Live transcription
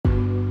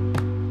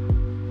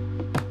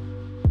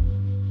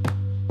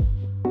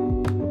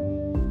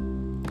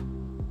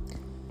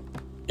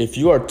If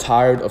you are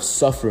tired of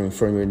suffering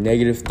from your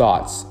negative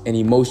thoughts and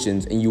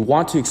emotions and you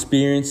want to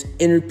experience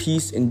inner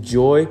peace and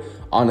joy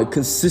on a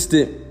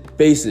consistent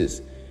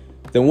basis,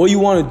 then what you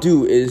want to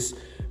do is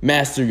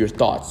master your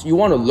thoughts. You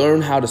want to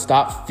learn how to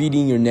stop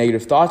feeding your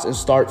negative thoughts and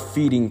start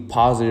feeding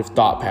positive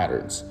thought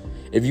patterns.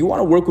 If you want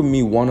to work with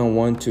me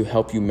one-on-one to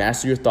help you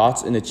master your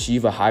thoughts and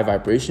achieve a high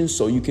vibration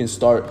so you can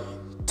start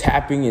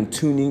tapping and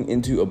tuning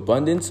into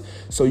abundance,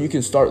 so you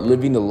can start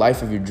living the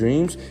life of your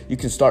dreams, you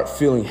can start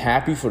feeling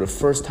happy for the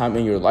first time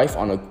in your life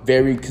on a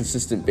very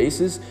consistent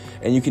basis,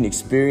 and you can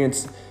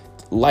experience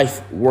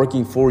life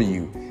working for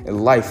you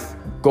and life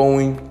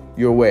going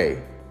your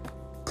way.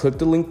 Click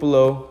the link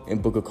below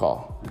and book a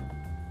call.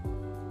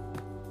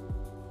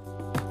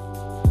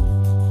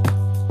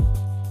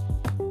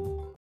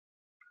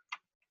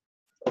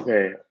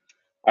 Okay,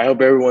 I hope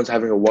everyone's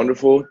having a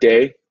wonderful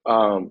day.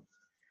 I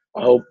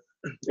hope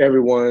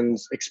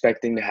everyone's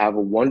expecting to have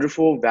a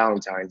wonderful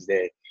Valentine's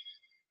Day.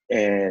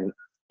 And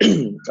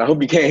I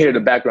hope you can't hear the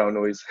background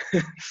noise.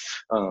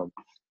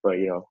 But,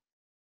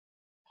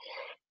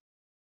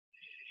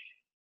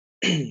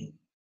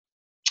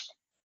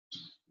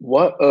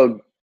 what a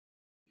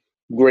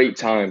great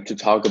time to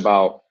talk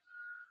about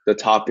the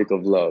topic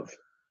of love.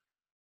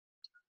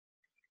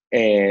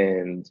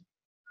 And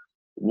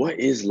what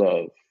is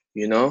love,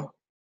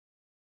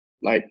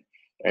 Like,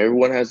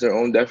 everyone has their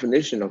own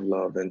definition of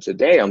love. And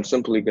today I'm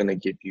simply going to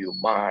give you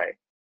my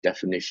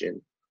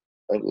definition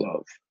of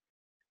love.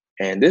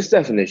 And this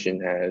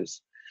definition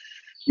has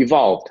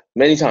evolved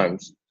many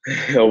times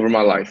over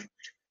my life.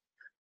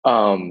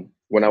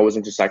 When I was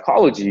into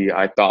psychology,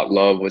 I thought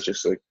love was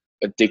just an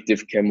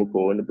addictive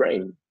chemical in the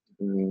brain.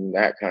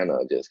 That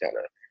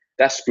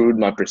screwed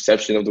my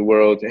perception of the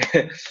world.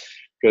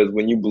 Because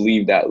when you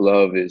believe that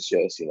love is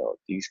just,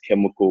 these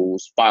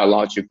chemicals,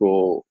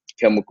 biological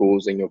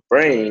chemicals in your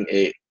brain,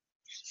 it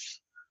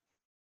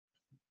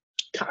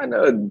kind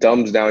of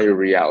dumbs down your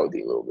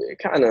reality a little bit. It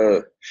kind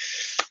of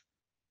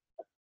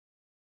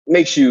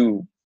makes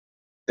you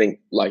think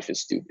life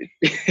is stupid.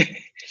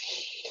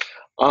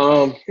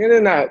 And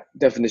then that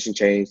definition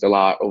changed a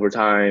lot over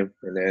time.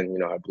 And then,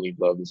 I believe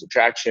love is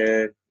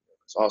attraction.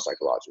 It's all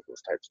psychological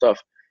type stuff.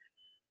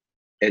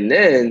 And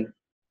then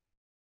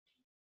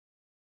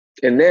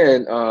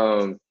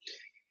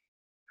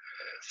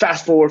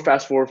fast forward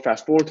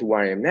to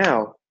where I am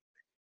now.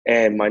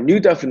 And my new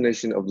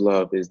definition of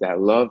love is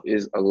that love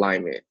is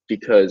alignment,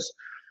 because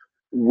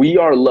we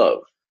are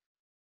love.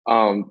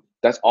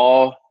 That's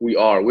all we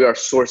are. We are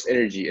source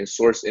energy, and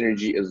source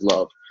energy is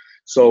love.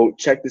 So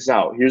check this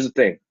out. Here's the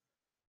thing.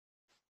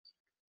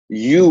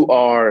 You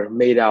are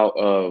made out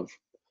of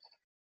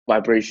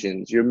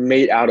vibrations. You're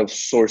made out of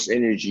source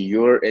energy.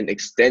 You're an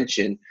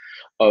extension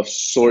of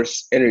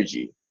source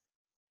energy.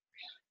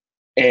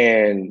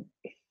 And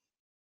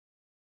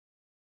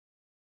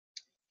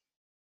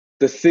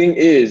the thing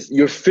is,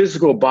 your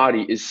physical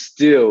body is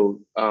still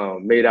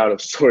made out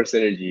of source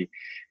energy.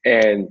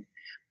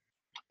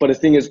 But the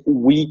thing is,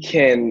 we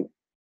can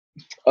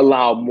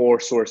allow more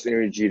source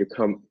energy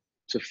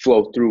to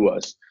flow through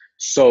us.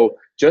 So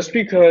just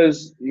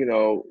because,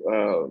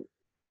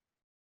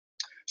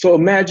 so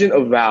imagine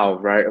a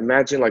valve, right?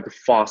 Imagine like a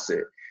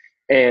faucet.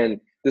 And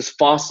this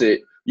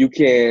faucet, you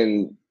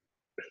can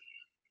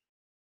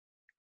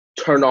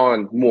turn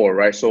on more,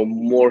 right? So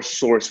more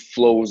source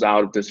flows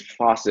out of this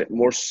faucet.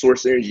 More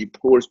source energy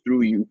pours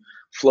through you,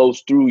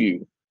 flows through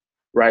you,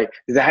 right?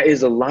 That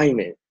is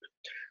alignment.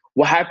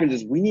 What happens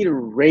is when we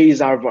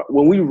raise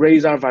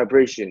our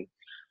vibration,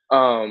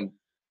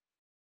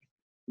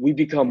 we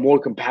become more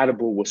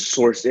compatible with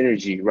source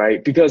energy,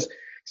 right? Because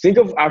think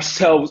of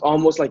ourselves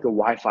almost like a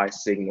Wi-Fi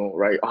signal,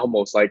 right?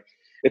 Almost like,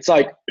 it's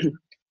like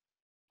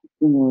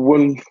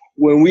when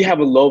we have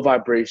a low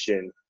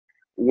vibration,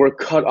 we're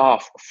cut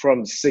off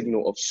from the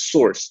signal of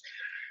source,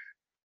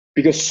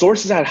 because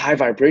source is at high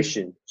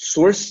vibration.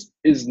 Source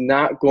is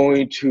not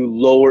going to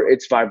lower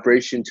its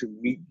vibration to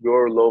meet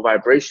your low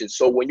vibration.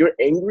 So when you're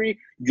angry,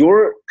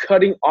 you're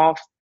cutting off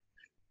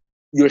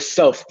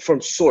yourself from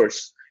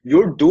source.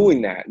 You're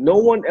doing that. No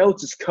one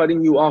else is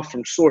cutting you off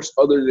from source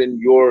other than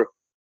your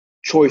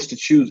choice to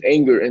choose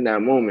anger in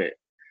that moment,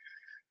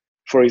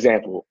 for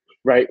example,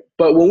 right?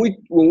 But when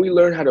we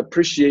learn how to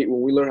appreciate,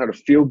 when we learn how to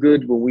feel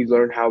good, when we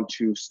learn how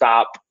to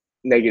stop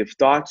negative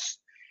thoughts,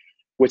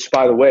 which,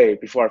 by the way,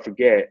 before I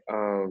forget,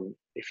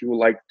 if you would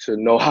like to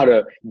know how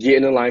to get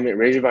in alignment,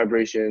 raise your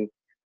vibration,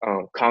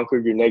 conquer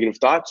your negative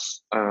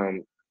thoughts,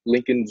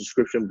 link in the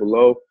description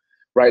below.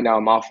 Right now,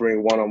 I'm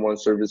offering one-on-one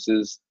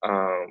services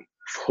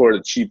for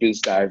the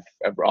cheapest I've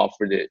ever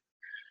offered it.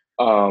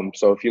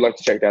 So if you'd like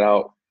to check that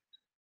out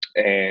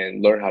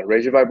and learn how to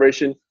raise your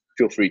vibration,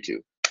 feel free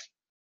to.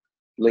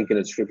 Link in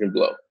the description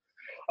below.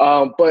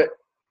 But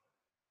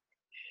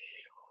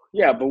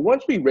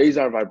once we raise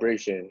our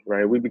vibration,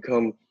 right, we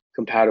become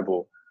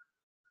compatible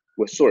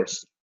with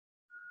source.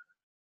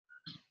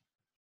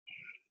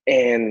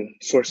 And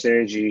source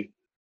energy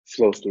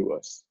flows through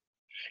us.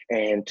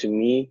 And to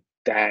me,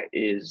 that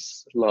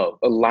is love.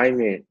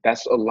 Alignment,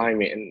 that's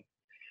alignment.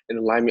 And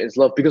alignment is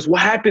love. Because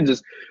what happens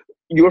is,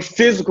 your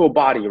physical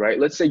body, right?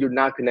 Let's say you're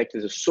not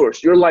connected to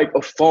source. You're like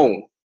a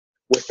phone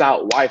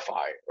without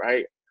Wi-Fi,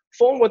 right?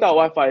 Phone without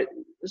Wi-Fi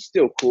is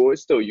still cool.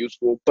 It's still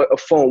useful. But a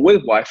phone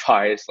with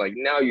Wi-Fi, it's like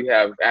now you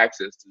have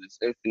access to this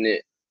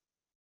infinite,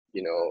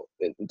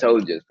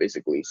 intelligence,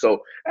 basically. So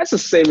that's the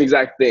same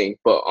exact thing,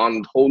 but on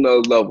a whole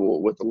nother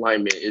level with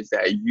alignment is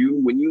that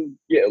when you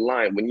get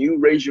aligned, when you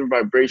raise your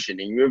vibration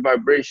and your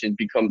vibration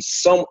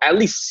becomes at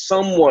least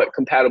somewhat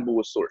compatible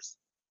with source.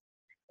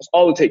 That's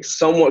all it takes,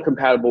 somewhat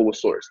compatible with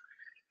source.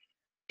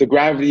 The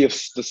gravity of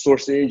the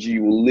source energy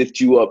will lift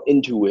you up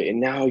into it. And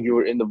now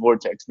you're in the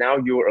vortex. Now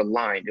you're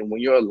aligned. And when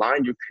you're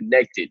aligned, you're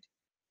connected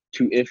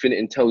to infinite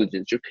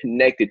intelligence. You're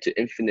connected to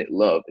infinite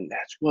love. And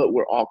that's what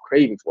we're all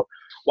craving for.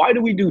 Why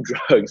do we do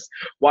drugs?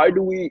 Why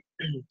do we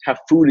have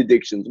food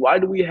addictions? Why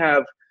do we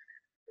have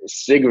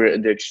cigarette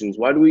addictions?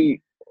 Why do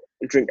we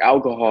drink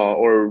alcohol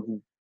or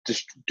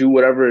just do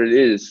whatever it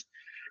is?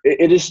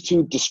 It is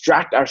to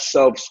distract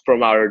ourselves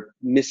from our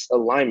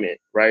misalignment,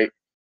 right?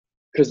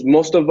 Because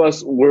most of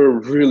us were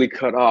really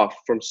cut off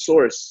from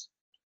source,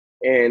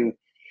 and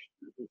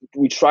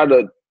we try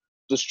to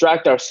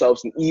distract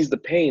ourselves and ease the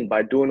pain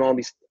by doing all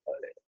these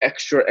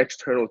extra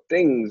external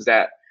things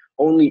that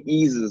only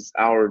eases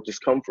our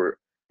discomfort.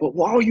 But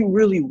what all you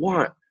really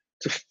want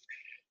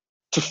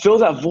to fill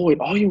that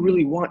void, all you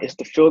really want is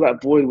to fill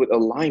that void with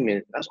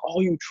alignment. That's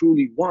all you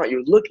truly want.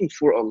 You're looking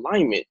for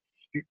alignment.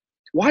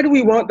 Why do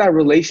we want that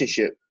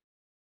relationship?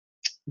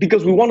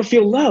 Because we want to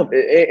feel love,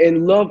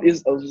 and love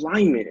is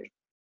alignment.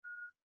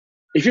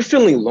 If you're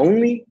feeling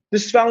lonely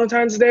this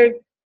Valentine's Day,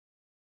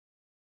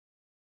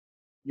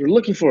 you're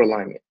looking for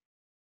alignment.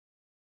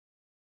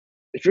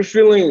 If you're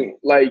feeling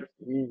like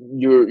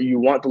you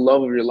want the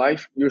love of your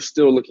life, you're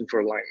still looking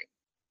for alignment.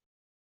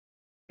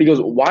 Because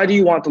why do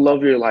you want the love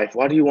of your life?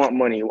 Why do you want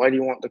money? Why do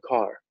you want the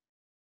car?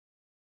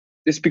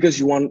 It's because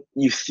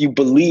you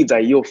believe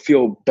that you'll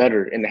feel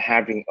better in the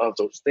having of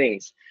those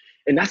things.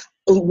 And that's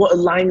what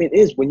alignment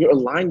is. When you're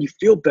aligned, you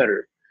feel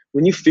better.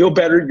 When you feel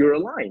better, you're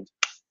aligned.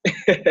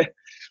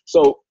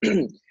 So,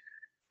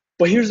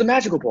 but here's the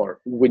magical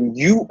part. When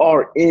you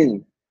are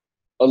in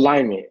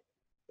alignment,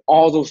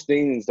 all those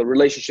things, the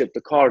relationship,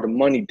 the car, the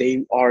money,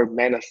 they are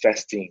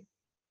manifesting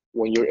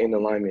when you're in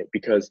alignment,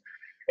 because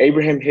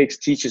Abraham Hicks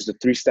teaches the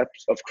 3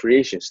 steps of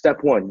creation. Step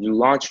 1, you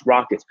launch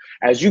rockets.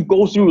 As you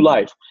go through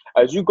life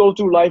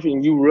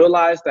and you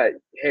realize that,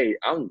 hey,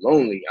 I'm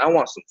lonely, I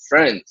want some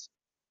friends.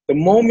 The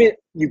moment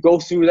you go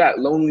through that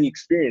lonely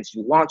experience,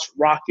 you launch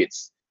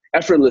rockets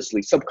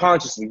effortlessly,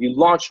 subconsciously. You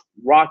launch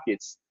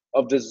rockets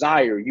of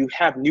desire. You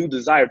have new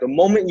desire. The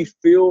moment you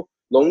feel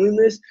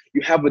loneliness,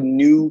 you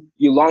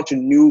launch a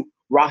new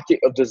rocket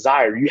of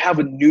desire. You have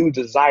a new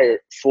desire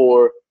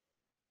for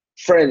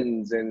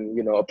friends and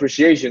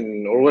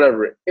appreciation or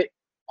whatever.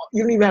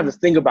 You don't even have to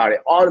think about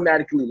it.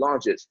 Automatically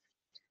launches.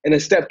 And then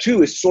step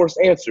 2 is source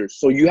answers.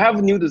 So you have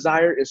a new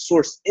desire, and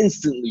source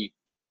instantly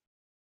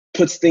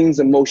puts things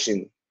in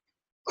motion,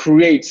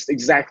 creates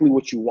exactly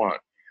what you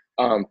want.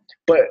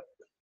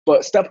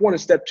 But step 1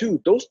 and step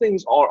 2, those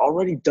things are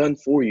already done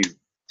for you.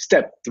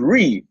 Step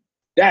 3,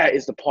 that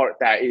is the part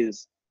that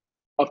is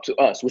up to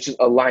us, which is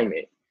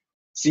alignment.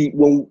 See,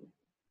 when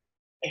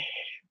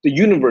the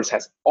universe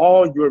has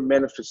all your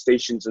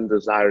manifestations and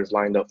desires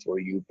lined up for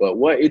you, but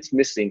what it's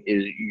missing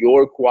is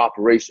your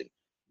cooperation.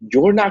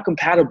 You're not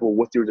compatible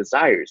with your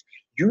desires.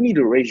 You need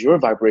to raise your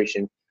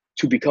vibration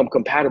to become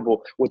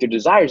compatible with your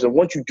desires. And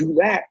once you do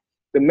that,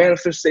 the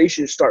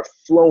manifestations start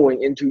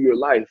flowing into your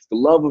life, the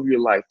love of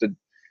your life, the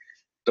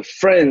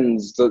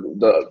friends,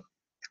 the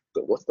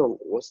what's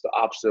the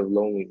opposite of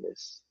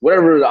loneliness?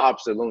 Whatever the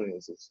opposite of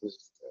loneliness is.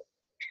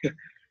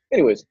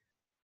 Anyways,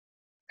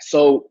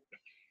 so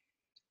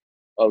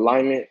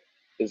alignment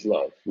is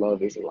love.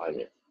 Love is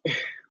alignment.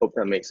 Hope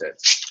that makes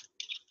sense.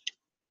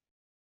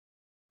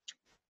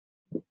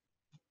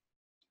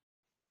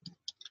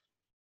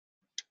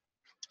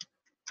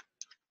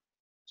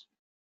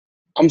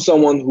 I'm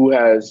someone who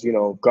has,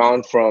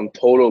 gone from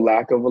total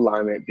lack of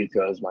alignment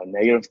because my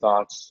negative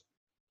thoughts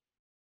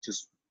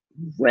just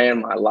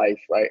ran my life,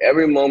 right?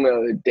 Every moment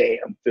of the day,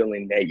 I'm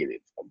feeling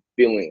negative. I'm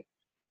feeling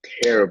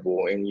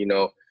terrible. And,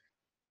 you'll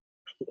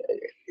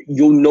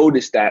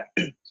notice that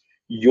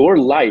your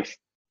life,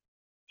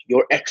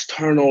 your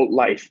external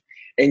life,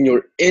 and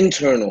your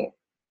internal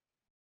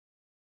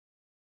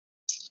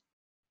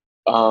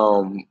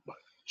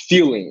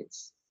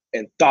feelings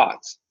and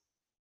thoughts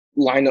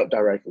line up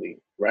directly,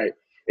 right?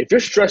 If you're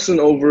stressing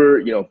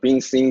over, being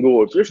single,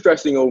 or if you're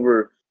stressing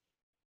over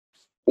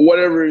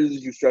whatever it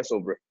is you stress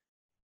over,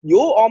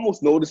 you'll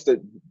almost notice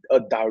that a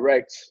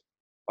direct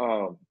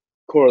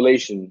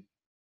correlation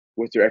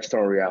with your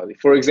external reality.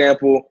 For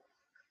example,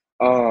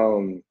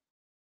 I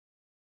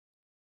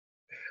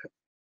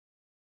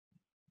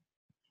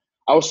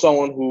was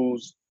someone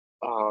who's,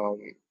 I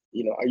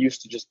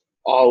used to just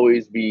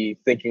always be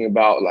thinking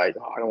about like,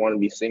 oh, I don't want to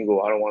be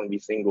single. I don't want to be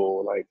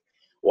single. Like,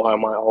 why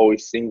am I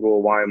always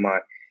single? Why am I,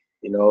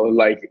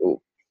 like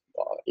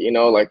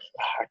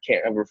I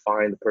can't ever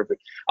find the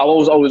perfect. I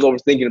was always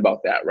overthinking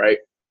about that, right?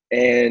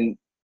 And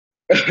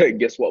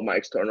guess what my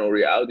external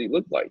reality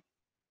looked like,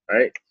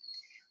 right?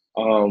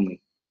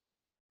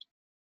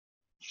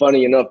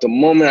 Funny enough, the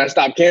moment I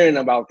stop caring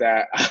about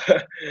that,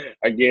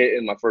 I get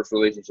in my first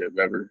relationship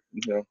ever.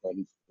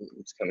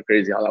 It's kind of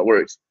crazy how that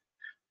works.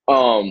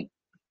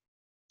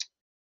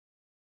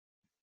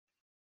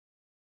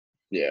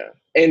 Yeah,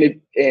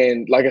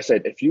 and like I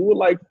said, if you would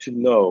like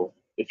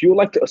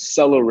to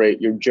accelerate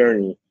your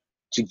journey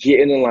to get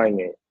in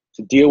alignment,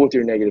 to deal with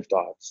your negative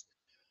thoughts,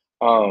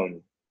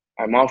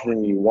 I'm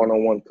offering you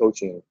one-on-one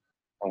coaching.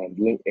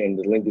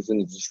 The link is in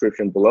the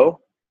description below,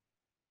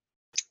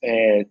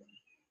 and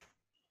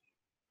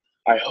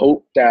I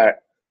hope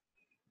that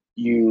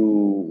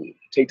you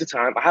take the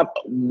time. I have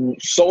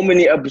so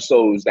many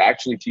episodes that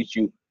actually teach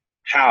you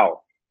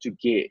how to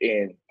get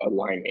in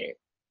alignment.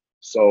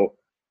 So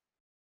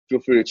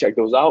feel free to check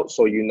those out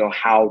so you know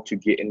how to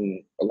get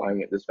in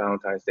alignment this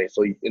Valentine's Day.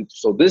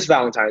 So this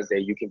Valentine's Day,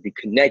 you can be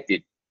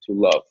connected to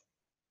love.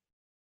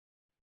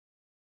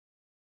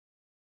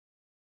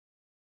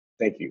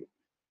 Thank you.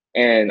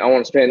 And I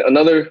want to spend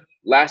another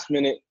last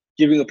minute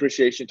giving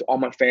appreciation to all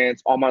my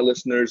fans, all my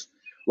listeners.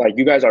 Like,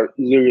 you guys are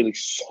literally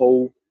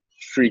so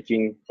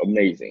freaking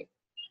amazing.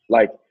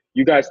 Like,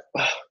 you guys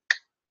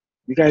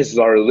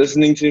are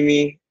listening to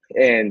me,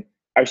 and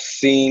I've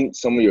seen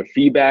some of your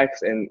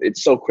feedbacks, and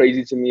it's so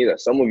crazy to me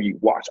that some of you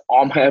watch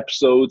all my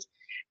episodes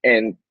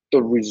and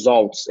the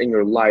results in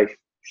your life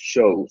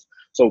shows.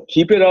 So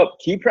keep it up,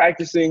 keep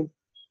practicing,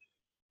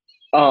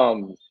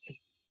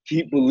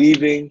 keep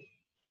believing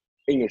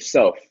in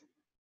yourself,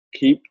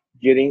 keep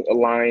getting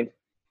aligned,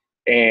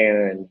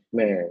 and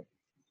man,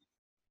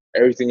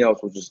 everything else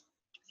will just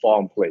fall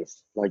in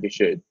place like it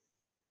should.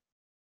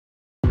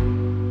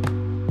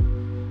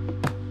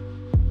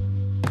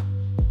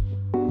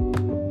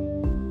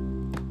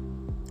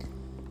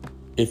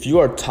 If you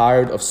are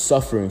tired of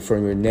suffering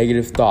from your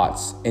negative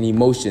thoughts and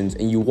emotions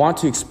and you want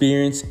to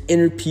experience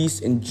inner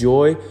peace and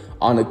joy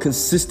on a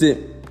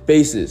consistent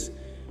basis,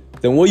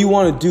 then what you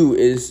want to do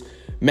is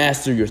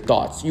master your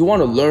thoughts. You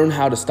want to learn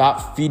how to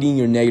stop feeding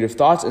your negative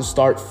thoughts and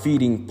start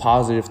feeding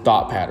positive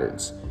thought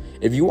patterns.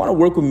 If you want to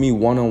work with me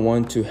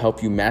one-on-one to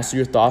help you master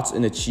your thoughts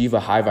and achieve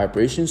a high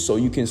vibration so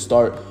you can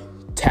start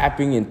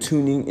tapping and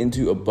tuning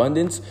into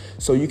abundance,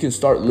 so you can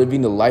start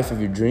living the life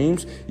of your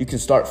dreams, you can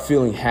start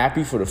feeling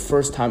happy for the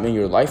first time in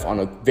your life on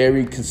a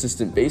very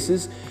consistent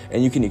basis,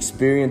 and you can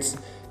experience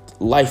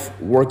life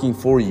working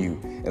for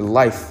you and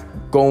life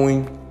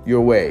going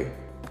your way,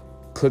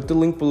 click the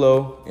link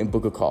below and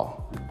book a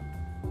call.